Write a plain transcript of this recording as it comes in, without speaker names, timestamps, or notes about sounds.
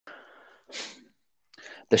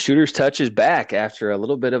The Shooter's Touch is back after a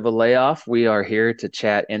little bit of a layoff. We are here to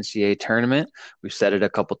chat NCAA tournament. We've said it a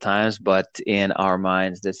couple times, but in our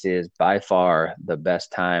minds, this is by far the best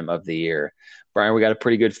time of the year. Brian, we got a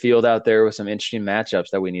pretty good field out there with some interesting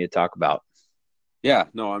matchups that we need to talk about. Yeah,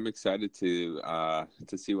 no, I'm excited to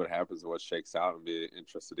see what happens and what shakes out, and be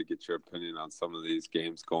interested to get your opinion on some of these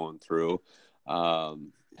games going through.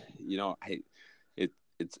 Um, you know, I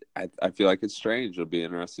I feel like it's strange. It'll be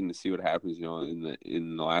interesting to see what happens.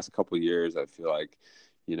 In the last couple of years, I feel like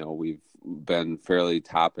we've been fairly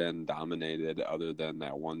top end dominated, other than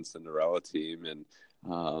that one Cinderella team, and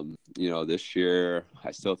this year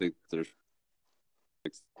I still think there's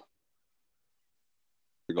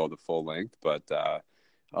to go the full length, but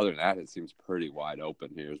other than that, it seems pretty wide open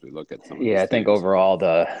here as we look at some of Yeah, these I think teams. overall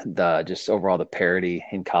the parity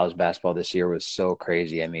in college basketball this year was so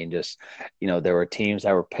crazy. I mean, just there were teams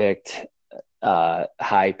that were picked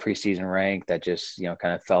high preseason rank that just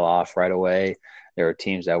kind of fell off right away. There were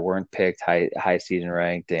teams that weren't picked high season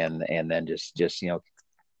ranked and then just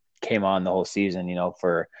came on the whole season.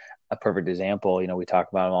 For a perfect example, we talk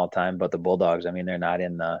about them all the time, but the Bulldogs. I mean, they're not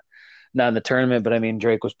in the tournament, but I mean,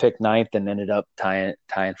 Drake was picked ninth and ended up tying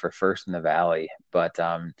for first in the Valley. But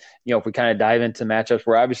if we kind of dive into matchups,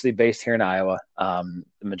 we're obviously based here in Iowa. The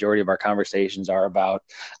majority of our conversations are about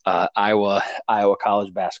Iowa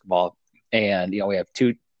college basketball, and we have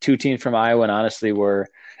two teams from Iowa, and honestly, we're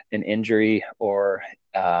an injury or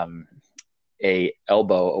a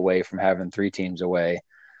elbow away from having three teams away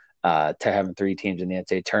to having three teams in the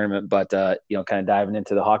NCAA tournament. But kind of diving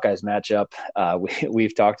into the Hawkeyes matchup,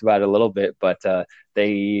 we've talked about it a little bit, but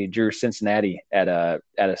they drew Cincinnati at a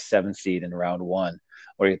 7 seed in round one.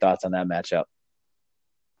 What are your thoughts on that matchup?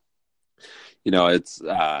 It's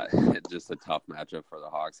just a tough matchup for the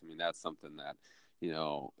Hawks. I mean, that's something that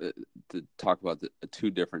to talk about the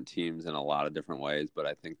two different teams in a lot of different ways, but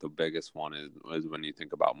I think the biggest one is when you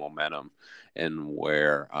think about momentum and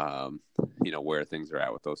where things are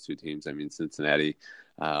at with those two teams. I mean, Cincinnati,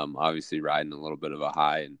 obviously riding a little bit of a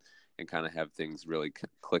high and kind of have things really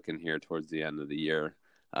clicking here towards the end of the year,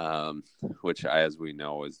 which, as we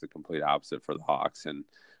know, is the complete opposite for the Hawks, and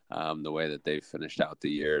the way that they finished out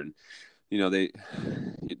the year. And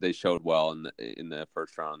they showed well in the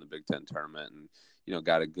first round of the Big Ten tournament, and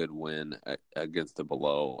got a good win against a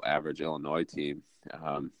below average Illinois team.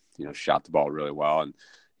 Shot the ball really well, and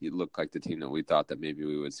it looked like the team that we thought that maybe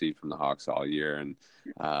we would see from the Hawks all year. And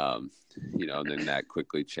then that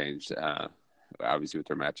quickly changed, obviously with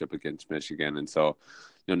their matchup against Michigan, and so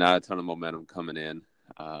not a ton of momentum coming in.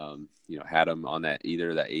 Had them on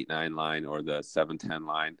either that 8-9 line or the 7-10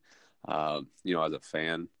 line. As a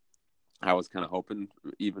fan, I was kind of hoping,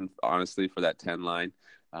 even honestly, for that 10 line,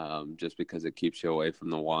 just because it keeps you away from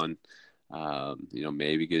the one.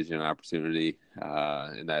 Maybe gives you an opportunity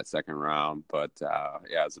in that second round. But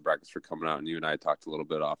as the brackets were coming out, and you and I talked a little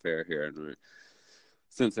bit off air here, and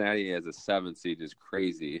Cincinnati as a 7 seed is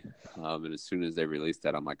crazy. And as soon as they released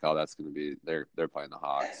that, I'm like, oh, that's going to be they're playing the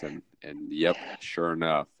Hawks, and yep, sure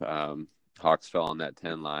enough, Hawks fell on that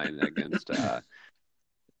 10 line against.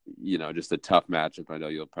 Just a tough matchup. I know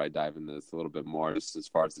you'll probably dive into this a little bit more, just as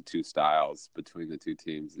far as the two styles between the two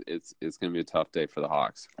teams. It's going to be a tough day for the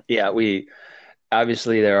Hawks. Yeah, we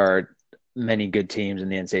obviously there are many good teams in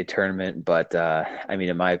the NCAA tournament, but I mean,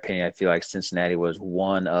 in my opinion, I feel like Cincinnati was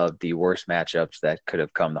one of the worst matchups that could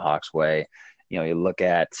have come the Hawks' way. You look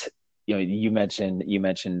at, you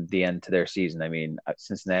mentioned the end to their season. I mean,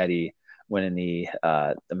 Cincinnati winning the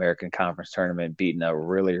American Conference tournament, beating a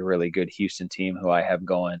really, really good Houston team who I have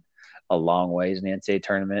going a long ways in the NCAA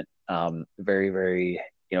tournament. Very, very,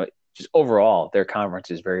 just overall, their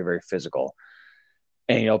conference is very, very physical.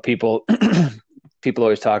 And, people people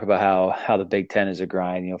always talk about how the Big Ten is a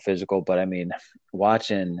grind, physical. But I mean,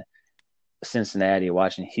 watching Cincinnati,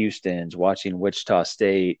 watching Houston's, watching Wichita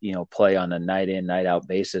State, play on a night in, night out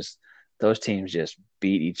basis, those teams just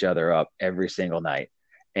beat each other up every single night.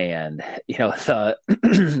 And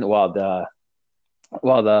while the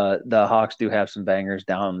Hawks do have some bangers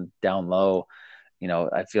down low,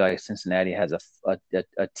 I feel like Cincinnati has a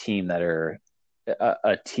team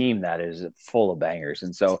a team that is full of bangers,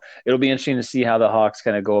 and so it'll be interesting to see how the Hawks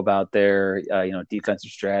kind of go about their defensive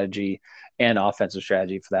strategy and offensive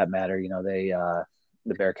strategy for that matter. The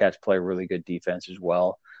Bearcats play really good defense as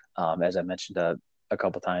well, as I mentioned a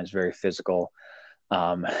couple times, very physical.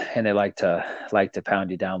 And they like to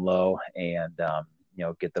pound you down low and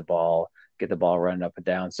get the ball running up and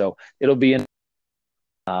down. So it'll be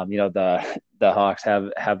the Hawks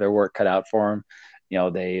have their work cut out for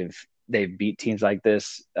them. They've beat teams like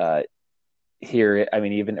this here. I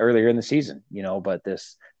mean, even earlier in the season, but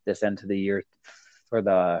this end of the year for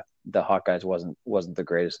the Hawkeyes wasn't the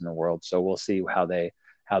greatest in the world. So we'll see how they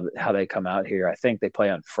come out here. I think they play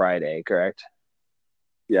on Friday, correct?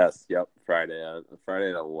 Yes, yep. Friday at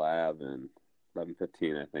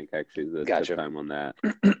 11:15. I think actually is the tip Gotcha. time on that.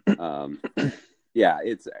 Um, yeah,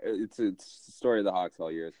 it's the story of the Hawks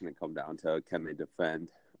all year. It's going to come down to can they defend,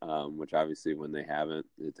 which obviously when they haven't,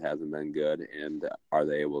 it hasn't been good, and are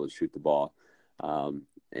they able to shoot the ball?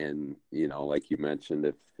 And like you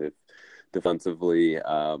mentioned, if defensively,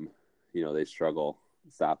 they struggle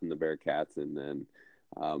stopping the Bearcats, and then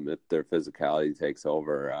if their physicality takes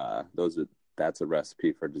over, that's a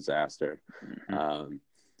recipe for disaster. Mm-hmm.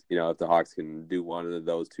 If the Hawks can do one of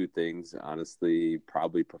those two things, honestly,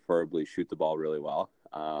 probably preferably shoot the ball really well,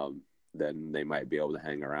 then they might be able to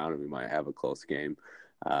hang around and we might have a close game.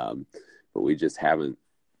 But we just haven't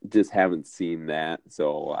seen that.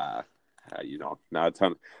 So, not a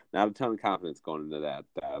ton of confidence going into that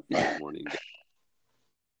Friday morning game.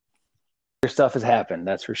 Stuff has happened,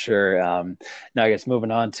 that's for sure. Now I guess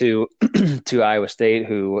moving on to to Iowa State,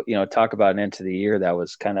 who talk about an end to the year that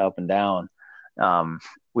was kind of up and down.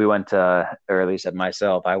 We went to, or at least at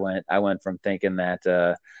myself, I went from thinking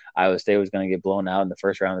that Iowa State was going to get blown out in the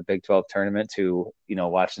first round of the Big 12 tournament to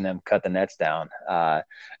watching them cut the nets down, and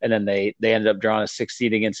then they ended up drawing a 6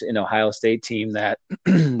 seed against an Ohio State team that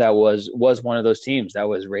that was one of those teams that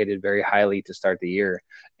was rated very highly to start the year,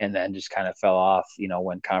 and then just kind of fell off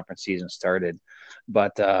when conference season started.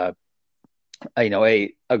 But a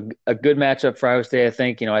good matchup for Iowa State. I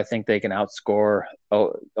think they can outscore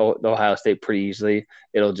Ohio State pretty easily.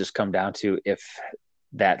 It'll just come down to if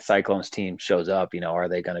that Cyclones team shows up. Are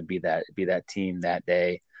they going to be that team that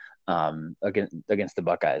day against the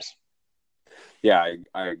Buckeyes? Yeah,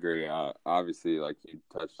 I agree. Obviously, like you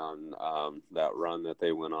touched on that run that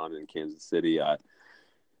they went on in Kansas City.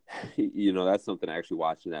 That's something actually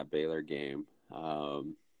watching that Baylor game.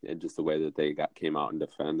 And just the way that they came out and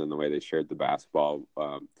defend and the way they shared the basketball,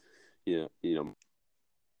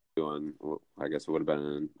 doing, I guess it would have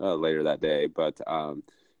been later that day, but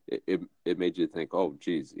it made you think, oh,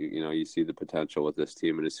 geez, you see the potential with this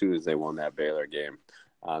team. And as soon as they won that Baylor game,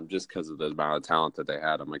 just because of the amount of talent that they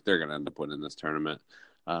had, I'm like, they're going to end up winning this tournament.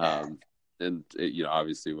 And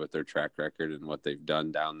obviously with their track record and what they've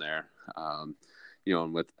done down there, and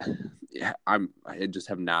with, I just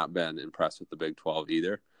have not been impressed with the Big 12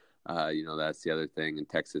 either. That's the other thing. And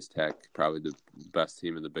Texas Tech, probably the best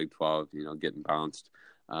team in the Big 12, getting bounced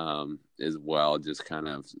as well, just kind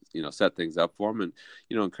of, set things up for them.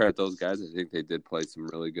 And, credit those guys. I think they did play some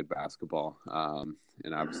really good basketball and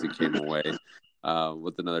obviously came away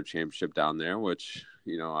with another championship down there, which,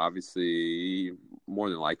 obviously more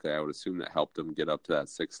than likely, I would assume that helped them get up to that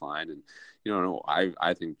 6th line. And,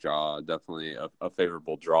 I think definitely a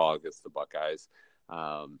favorable draw against the Buckeyes.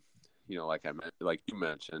 Like you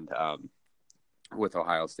mentioned, with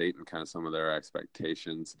Ohio State and kind of some of their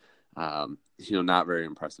expectations, not very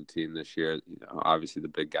impressive team this year. Obviously the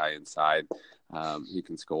big guy inside, he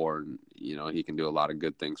can score and, he can do a lot of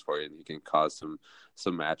good things for you and he can cause some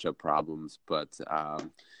matchup problems, but,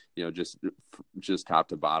 just top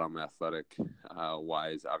to bottom athletic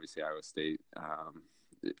wise, obviously Iowa State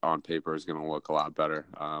on paper is going to look a lot better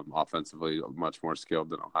offensively, much more skilled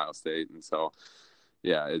than Ohio State. And so,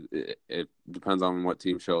 yeah, it depends on what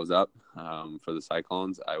team shows up for the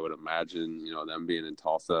Cyclones. I would imagine, them being in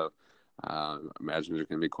Tulsa, imagine there's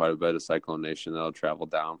going to be quite a bit of Cyclone Nation that'll travel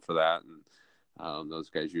down for that. And those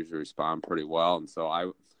guys usually respond pretty well. And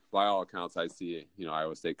so by all accounts, I see,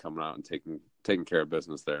 Iowa State coming out and taking care of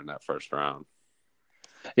business there in that first round.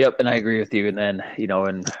 Yep, and I agree with you. And then,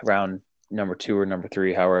 in round number 2 or number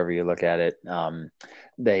 3, however you look at it,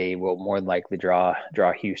 they will more than likely draw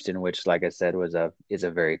Houston, which, like I said, is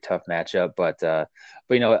a very tough matchup. But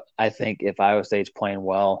I think if Iowa State's playing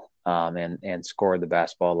well and score the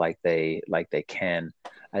basketball like they can,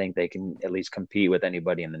 I think they can at least compete with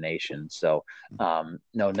anybody in the nation. So no,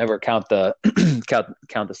 never count the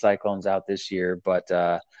count the Cyclones out this year, but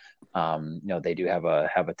they do have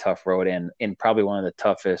a tough road and in probably one of the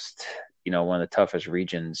toughest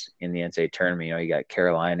regions in the NCAA tournament. You got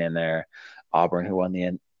Carolina in there, Auburn, who won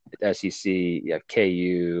the SEC. You have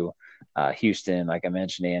KU, Houston, like I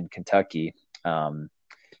mentioned, and Kentucky. But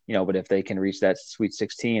if they can reach that Sweet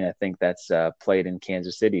 16, I think that's played in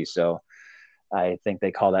Kansas City. So I think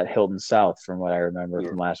they call that Hilton South, from what I remember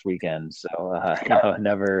from last weekend. So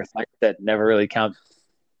never, like I said, never really count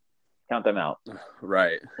them out.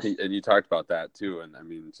 Right. And you talked about that too. And I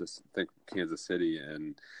mean, just think Kansas City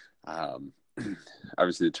and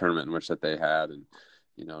obviously the tournament in which that they had and,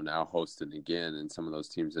 now hosting again and some of those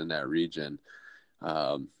teams in that region,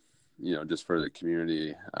 just for the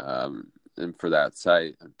community and for that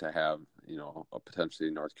site to have, a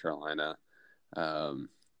potentially North Carolina,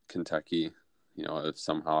 Kentucky, if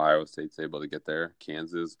somehow Iowa State's able to get there,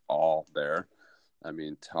 Kansas, all there. I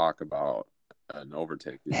mean, talk about an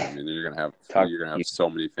overtaking. I mean, Talk, you're gonna have so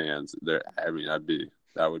many fans there. I mean,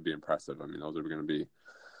 that would be impressive. I mean, those are going to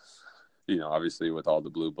be, obviously with all the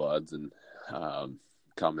blue bloods and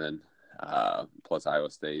coming, plus Iowa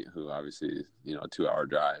State, who obviously, a 2-hour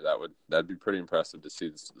drive. That'd be pretty impressive to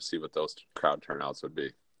see what those crowd turnouts would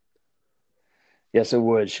be. yes, it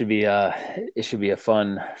would. It should be a it should be a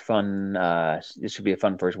fun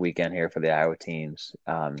first weekend here for the Iowa teams.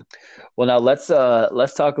 Well, now let's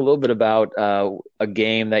talk a little bit about a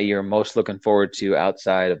game that you're most looking forward to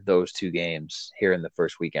outside of those two games here in the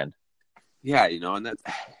first weekend. Yeah, and that's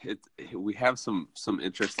it. We have some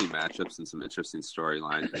interesting matchups and some interesting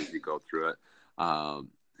storylines as you go through it.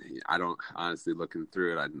 I don't honestly looking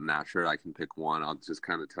through it. I'm not sure I can pick one. I'll just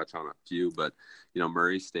kind of touch on a few, but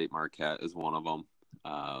Murray State Marquette is one of them.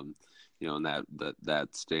 And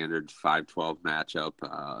that standard 5-12 matchup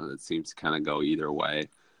that seems to kind of go either way.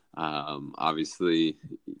 Obviously,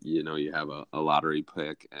 you have a lottery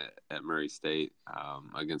pick at Murray State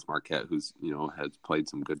against Marquette, who's has played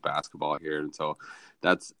some good basketball here, and so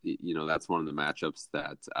that's one of the matchups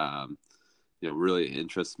that really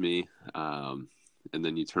interests me. And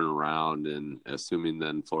then you turn around and assuming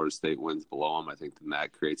then Florida State wins below them, I think then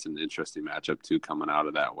that creates an interesting matchup too coming out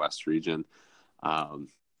of that West region. I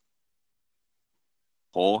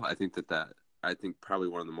think probably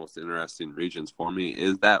one of the most interesting regions for me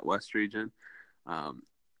is that West region,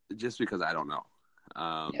 just because I don't know.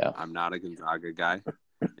 Yeah. I'm not a Gonzaga guy,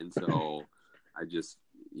 and so I just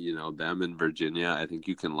them in Virginia. I think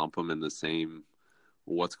you can lump them in the same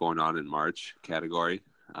what's going on in March category.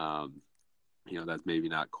 That's maybe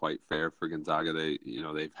not quite fair for Gonzaga.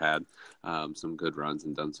 They've had some good runs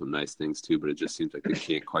and done some nice things too, but it just seems like they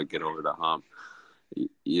can't quite get over the hump.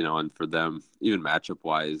 And for them, even matchup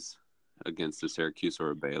wise, against a Syracuse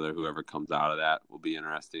or a Baylor, whoever comes out of that will be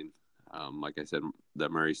interesting. Like I said, the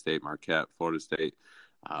Murray State, Marquette, Florida State,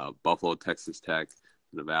 Buffalo, Texas Tech,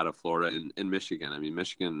 Nevada, Florida, and Michigan. I mean,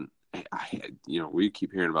 Michigan, we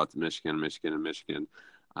keep hearing about the Michigan.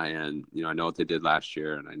 And, I know what they did last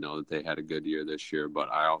year, and I know that they had a good year this year, but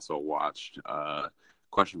I also watched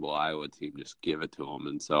questionable Iowa team just give it to them.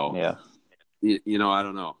 And so, Yeah. I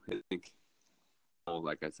don't know. I think,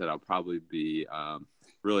 like I said, I'll probably be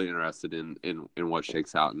really interested in what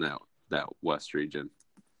shakes out in that West region.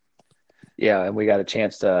 Yeah, and we got a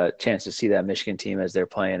chance to see that Michigan team as they're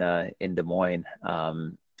playing in Des Moines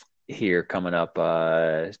here coming up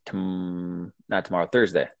not tomorrow,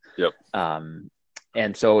 Thursday. Yep.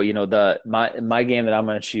 And so my game that I'm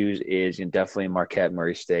going to choose is definitely Marquette,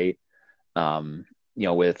 Murray State.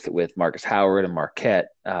 With Marcus Howard and Marquette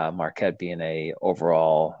being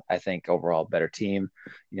overall better team,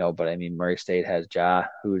 but I mean, Murray State has Ja,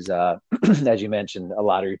 who's, as you mentioned, a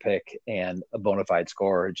lottery pick and a bona fide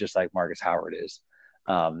scorer, just like Marcus Howard is.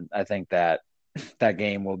 I think that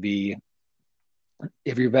game will be,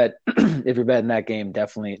 if you're betting that game,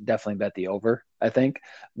 definitely bet the over, I think,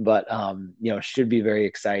 but should be very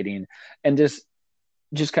exciting. And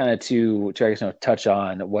just kind of to I guess touch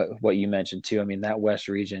on what you mentioned too. I mean, that West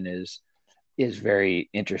region is very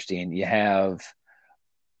interesting. You have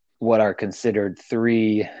what are considered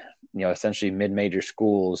three, essentially mid-major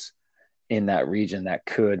schools in that region that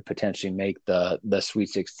could potentially make the Sweet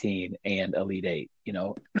 16 and Elite Eight.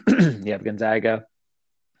 You have Gonzaga,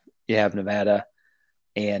 you have Nevada,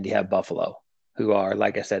 and you have Buffalo, who are,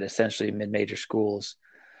 like I said, essentially mid-major schools.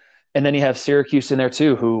 And then you have Syracuse in there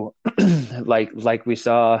too, who, like we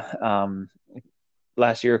saw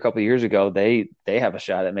last year, a couple of years ago, they have a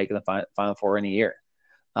shot at making the Final Four in a year.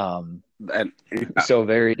 So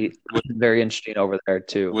very, very interesting over there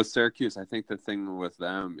too. With Syracuse, I think the thing with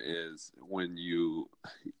them is when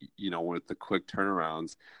with the quick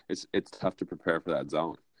turnarounds, it's tough to prepare for that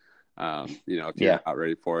zone. If you're not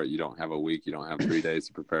ready for it, you don't have a week, you don't have 3 days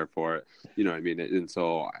to prepare for it. You know what I mean? And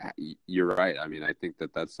so you're right. I mean, I think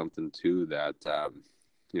that's something too that,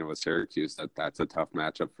 with Syracuse, that's a tough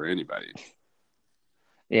matchup for anybody.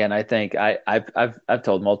 Yeah, and I think I've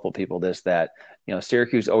told multiple people this, that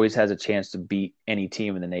Syracuse always has a chance to beat any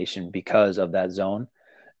team in the nation because of that zone.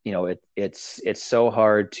 It's so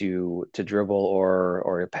hard to dribble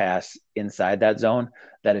or pass inside that zone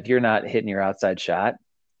that if you're not hitting your outside shot,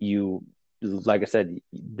 like I said,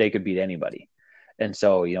 they could beat anybody. And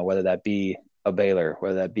so, whether that be a Baylor,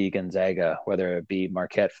 whether that be Gonzaga, whether it be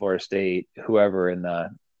Marquette, Florida State, whoever in the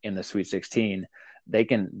Sweet 16, they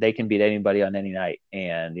can beat anybody on any night.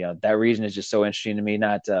 And that region is just so interesting to me.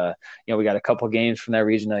 Not we got a couple games from that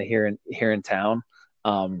region here in town.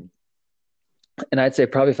 And I'd say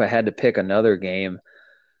probably if I had to pick another game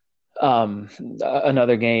in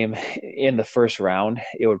the first round,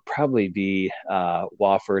 it would probably be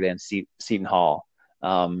Wofford and Seton Hall.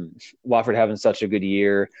 Wofford having such a good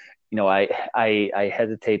year, I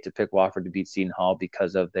hesitate to pick Wofford to beat Seton Hall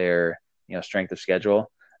because of their strength of schedule.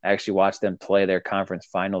 I actually watched them play their conference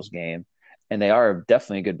finals game, and they are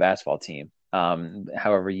definitely a good basketball team.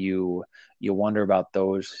 However, you wonder about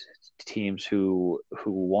those teams who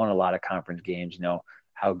won a lot of conference games.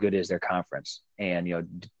 How good is their conference, and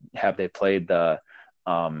have they played the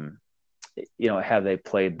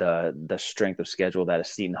strength of schedule that a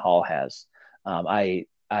Seton Hall has. I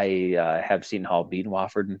have Seton Hall beaten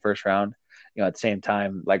Wofford in the first round. At the same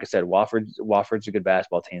time, like I said, Wofford's a good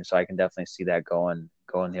basketball team, so I can definitely see that going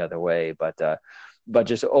the other way. But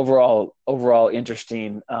just overall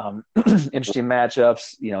interesting interesting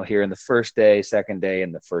matchups. Here in the first day, second day,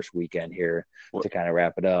 and the first weekend here to kind of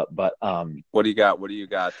wrap it up. But what do you got? What do you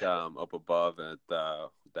got up above at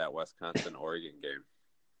that Wisconsin Oregon game?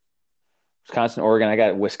 Wisconsin Oregon. I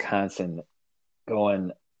got Wisconsin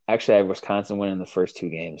going. Actually, I have Wisconsin winning the first two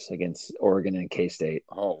games against Oregon and K-State.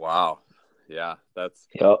 Oh wow, yeah, that's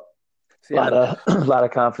yep. A lot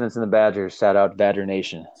of confidence in the Badgers. Shout out Badger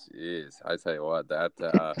Nation. Jeez, I tell you what, that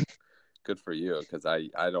good for you, because I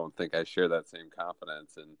don't think I share that same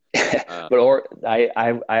confidence. And but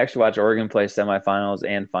I actually watched Oregon play semifinals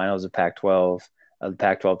and finals of Pac-12 of the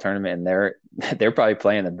Pac-12 tournament, and they're probably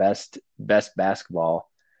playing the best basketball.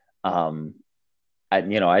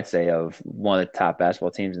 I'd say of one of the top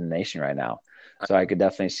basketball teams in the nation right now. So I could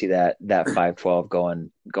definitely see that 5-12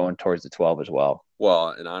 going towards the 12 as well. Well,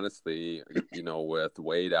 and honestly, with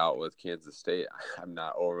Wade out with Kansas State, I'm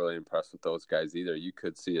not overly impressed with those guys either. You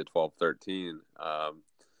could see a 12-13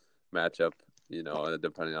 matchup,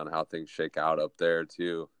 depending on how things shake out up there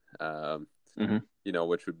too.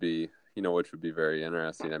 Which would be very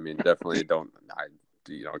interesting. I mean, definitely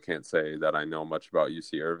can't say that I know much about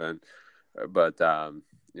UC Irvine, but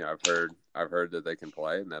I've heard that they can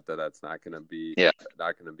play, and that's not going to be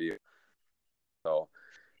so.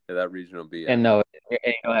 That region will be. And no,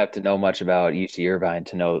 you don't have to know much about UC Irvine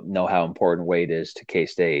to know how important Wade is to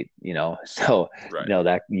K-State. So right.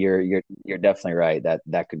 That you're definitely right.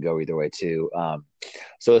 That could go either way too.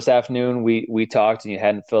 So this afternoon we talked, and you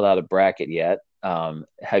hadn't filled out a bracket yet.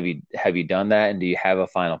 Have you done that, and do you have a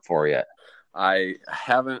Final Four yet? I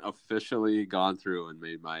haven't officially gone through and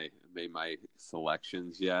made my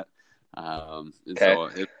selections yet. Okay. So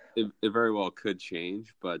it very well could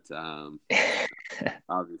change, but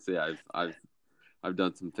obviously I've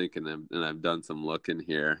done some thinking and I've done some looking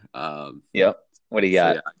here. Yep. What do you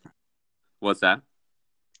got? So yeah. What's that?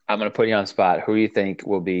 I'm going to put you on the spot. Who do you think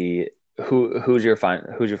will be who's your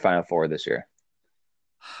Final Four this year?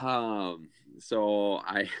 So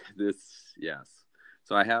I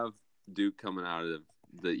have Duke coming out of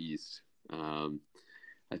the East.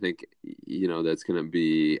 I think, that's going to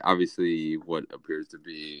be obviously what appears to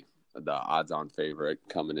be the odds-on favorite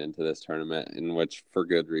coming into this tournament, in which for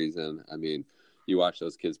good reason. I mean, you watch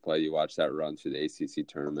those kids play, you watch that run through the ACC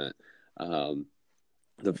tournament.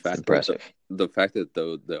 The fact that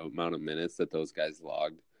the amount of minutes that those guys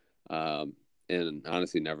logged, and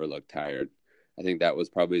honestly never looked tired. I think that was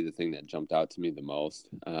probably the thing that jumped out to me the most.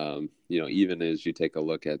 Even as you take a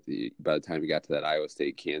look at by the time you got to that Iowa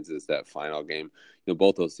State, Kansas, that final game,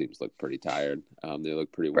 both those teams look pretty tired. They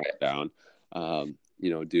look pretty worn down.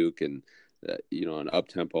 Duke and, an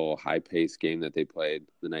up-tempo, high-paced game that they played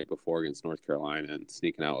the night before against North Carolina and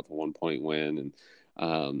sneaking out with a 1-point win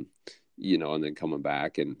and then coming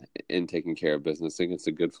back and taking care of business against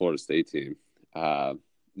a good Florida State team.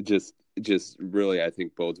 Just really, I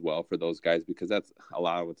think, bodes well for those guys, because that's a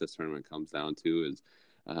lot of what this tournament comes down to is,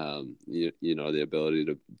 the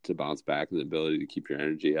ability to bounce back and the ability to keep your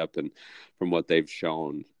energy up. And from what they've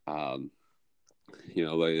shown,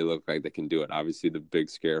 they look like they can do it. Obviously, the big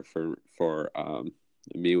scare for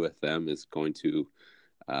me with them is going to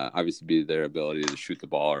obviously be their ability to shoot the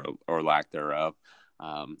ball or lack thereof.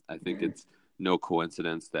 I think it's no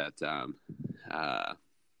coincidence that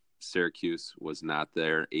Syracuse was not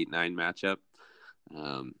their 8-9 matchup.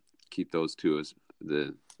 Keep those two as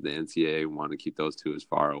the NCAA want to keep those two as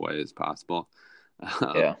far away as possible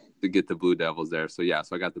to get the Blue Devils there. So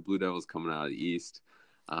I got the Blue Devils coming out of the East.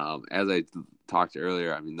 As I talked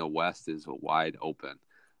earlier, I mean, the West is wide open.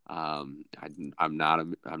 I'm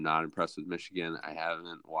not impressed with Michigan. I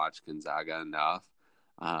haven't watched Gonzaga enough.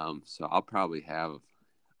 So I'll probably have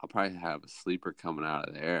a sleeper coming out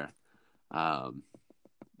of there. Um,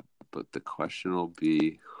 but the question will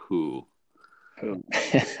be who. Who?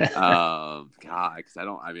 God, because I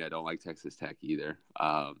don't like Texas Tech either.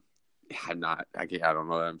 I don't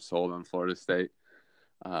know that I'm sold on Florida State.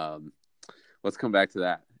 Um, let's come back to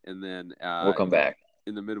that, and then We'll come back.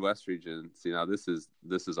 in the Midwest region. See, now this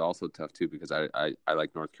is also tough too because I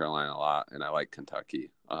like North Carolina a lot, and I like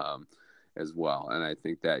Kentucky as well, and I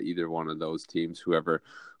think that either one of those teams, whoever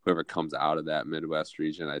comes out of that Midwest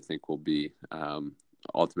region, I think will be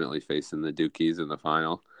ultimately facing the Dukies in the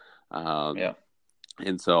final. Yeah.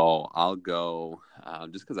 And so I'll go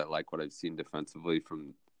just because I like what I've seen defensively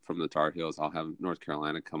from the Tar Heels. I'll have North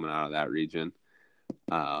Carolina coming out of that region,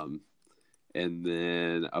 and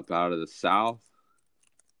then up out of the South,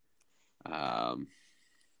 um,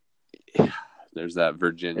 there's that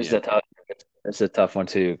Virginia. It's a tough one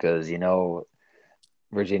too because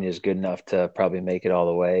Virginia is good enough to probably make it all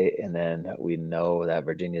the way, and then we know that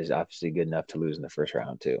Virginia is obviously good enough to lose in the first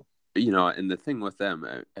round too. And the thing with them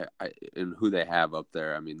and who they have up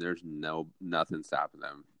there, I mean, there's nothing stopping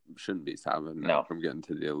them. Shouldn't be stopping them No. from getting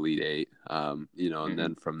to the Elite Eight. And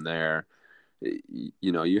then from there,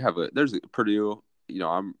 there's Purdue.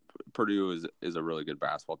 Purdue is a really good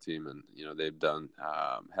basketball team, and they've done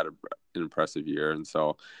had an impressive year, and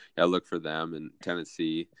so look for them. And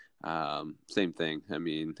Tennessee, same thing. I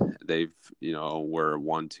mean, they've were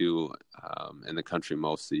 1-2 in the country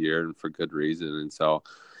most of the year, and for good reason. And so,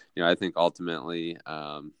 I think ultimately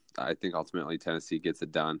Tennessee gets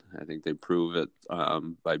it done. I think they prove it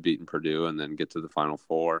by beating Purdue and then get to the Final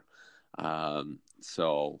Four.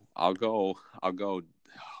 So I'll go. Oh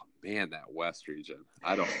man, that West region.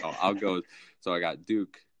 I don't know. I'll go. So I got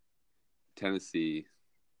Duke, Tennessee,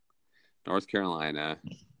 North Carolina,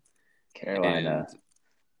 and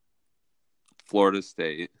Florida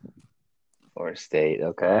State. Florida State.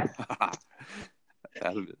 Okay.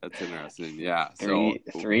 That's interesting. Yeah.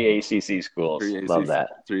 Three ACC schools. Love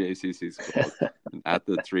that. Three ACC schools. At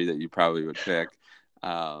the three that you probably would pick.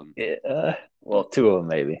 Well, two of them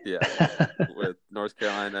maybe. Yeah. With North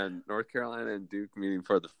Carolina and Duke meeting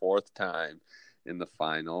for the fourth time in the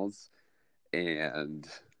finals, and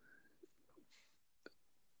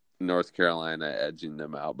North Carolina edging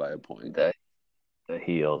them out by a point. The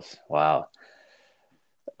Heels. Wow.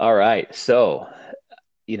 All right. So,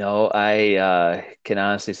 I can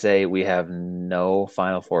honestly say we have no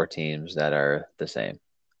Final Four teams that are the same.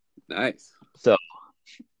 Nice. So,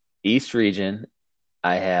 East region,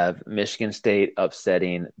 I have Michigan State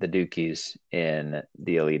upsetting the Dukies in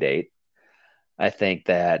the Elite Eight. I think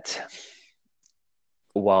that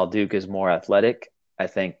while Duke is more athletic, I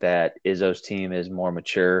think that Izzo's team is more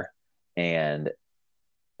mature and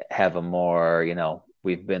have a more,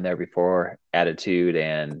 we've been there before attitude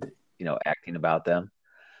and, acting about them.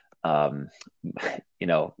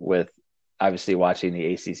 With obviously watching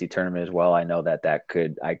the ACC tournament as well, I know that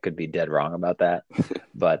I could be dead wrong about that,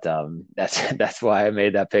 but that's why I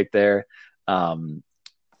made that pick there. I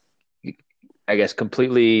guess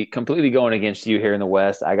completely going against you here in the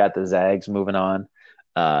West. I got the Zags moving on,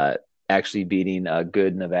 actually beating a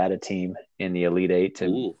good Nevada team in the Elite Eight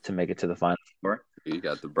to make it to the Final Four. You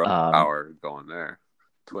got the brother power going there.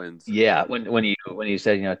 Twins. Yeah, when you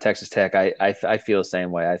said Texas Tech, I feel the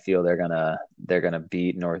same way. I feel they're gonna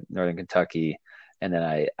beat Northern Kentucky, and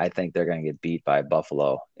then I think they're gonna get beat by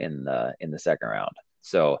Buffalo in the second round.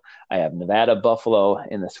 So I have Nevada, Buffalo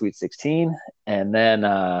in the Sweet 16, and then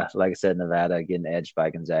like I said, Nevada getting edged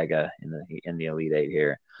by Gonzaga in the Elite Eight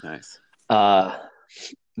here. Nice.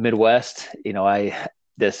 Midwest,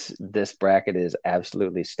 this bracket is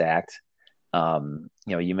absolutely stacked.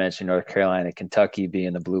 You mentioned North Carolina, Kentucky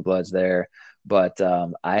being the blue bloods there, but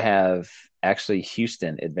I have actually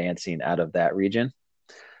Houston advancing out of that region.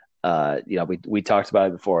 We talked about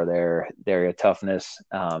it before. Their toughness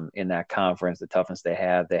in that conference, the toughness they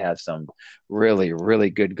have some really, really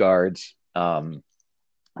good guards, and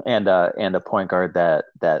a point guard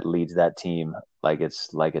that leads that team like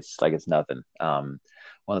it's nothing. One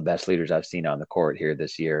of the best leaders I've seen on the court here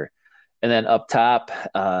this year. And then up top,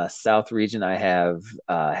 South region, I have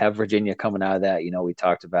Virginia coming out of that. You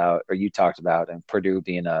talked about, and Purdue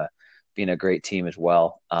being a great team as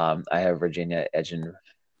well. I have Virginia edging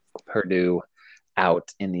Purdue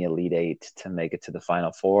out in the Elite Eight to make it to the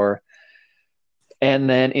Final Four. And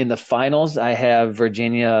then in the finals, I have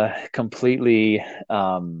Virginia completely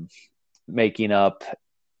making up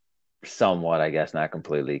somewhat, I guess, not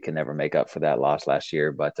completely, can never make up for that loss last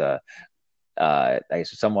year, but I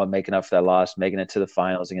guess somewhat making up for that loss, making it to the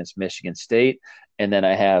finals against Michigan State. And then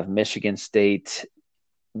I have Michigan State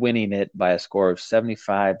winning it by a score of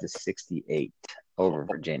 75-68. over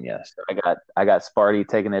Virginia. So I got Sparty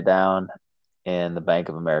taking it down in the Bank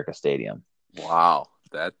of America Stadium. Wow,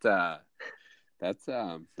 that's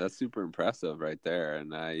super impressive right there.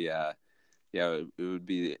 And yeah, it would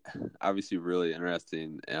be obviously really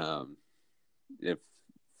interesting if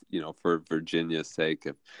for Virginia's sake,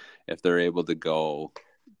 if they're able to go.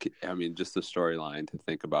 I mean, just the storyline to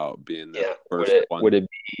think about being the Yeah. Would first it would it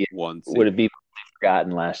be one would seed. it be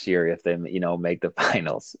forgotten last year if they make the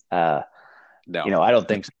finals? No, I don't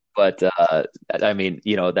think so. But I mean,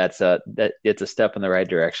 that it's a step in the right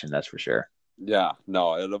direction, that's for sure. yeah,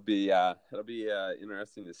 no, it'll be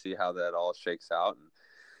interesting to see how that all shakes out.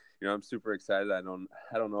 And I'm super excited. I don't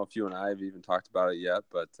know if you and I have even talked about it yet,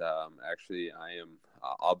 but actually,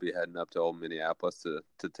 I'll be heading up to old Minneapolis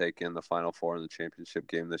to take in the Final Four in the championship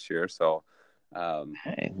game this year. So,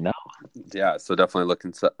 Hey, no, yeah, so definitely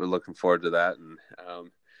looking forward to that, and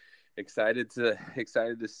excited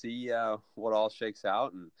to see what all shakes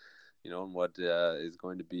out, and and what is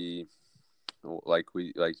going to be like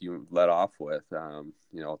you let off with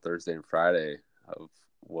Thursday and Friday of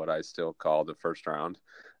what I still call the first round.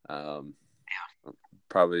 Um,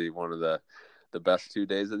 Probably one of the best 2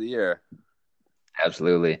 days of the year.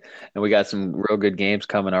 absolutely. And we got some real good games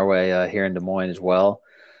coming our way here in Des Moines as well.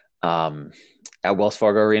 Um, at Wells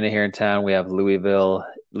Fargo Arena here in town, we have Louisville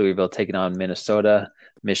taking on Minnesota.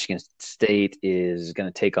 Michigan State is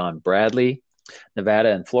going to take on Bradley.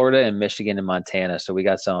 Nevada and Florida, and Michigan and Montana. So we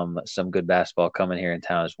got some good basketball coming here in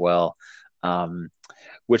town as well. Um,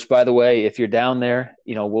 which, by the way, if you're down there,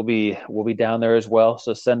 we'll be down there as well.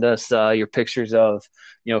 So send us your pictures of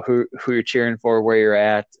who you're cheering for, where you're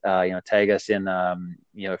at. Tag us in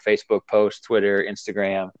Facebook post, Twitter,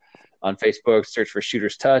 Instagram. On Facebook, search for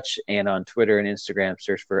Shooters Touch, and on Twitter and Instagram,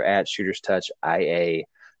 search for @ShootersTouchIA.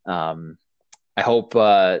 I hope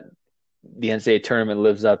the NCAA tournament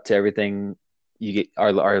lives up to everything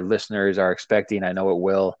our listeners are expecting. I know it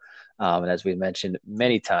will. And as we mentioned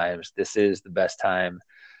many times, this is the best time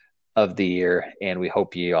of the year, and we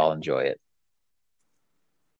hope you all enjoy it.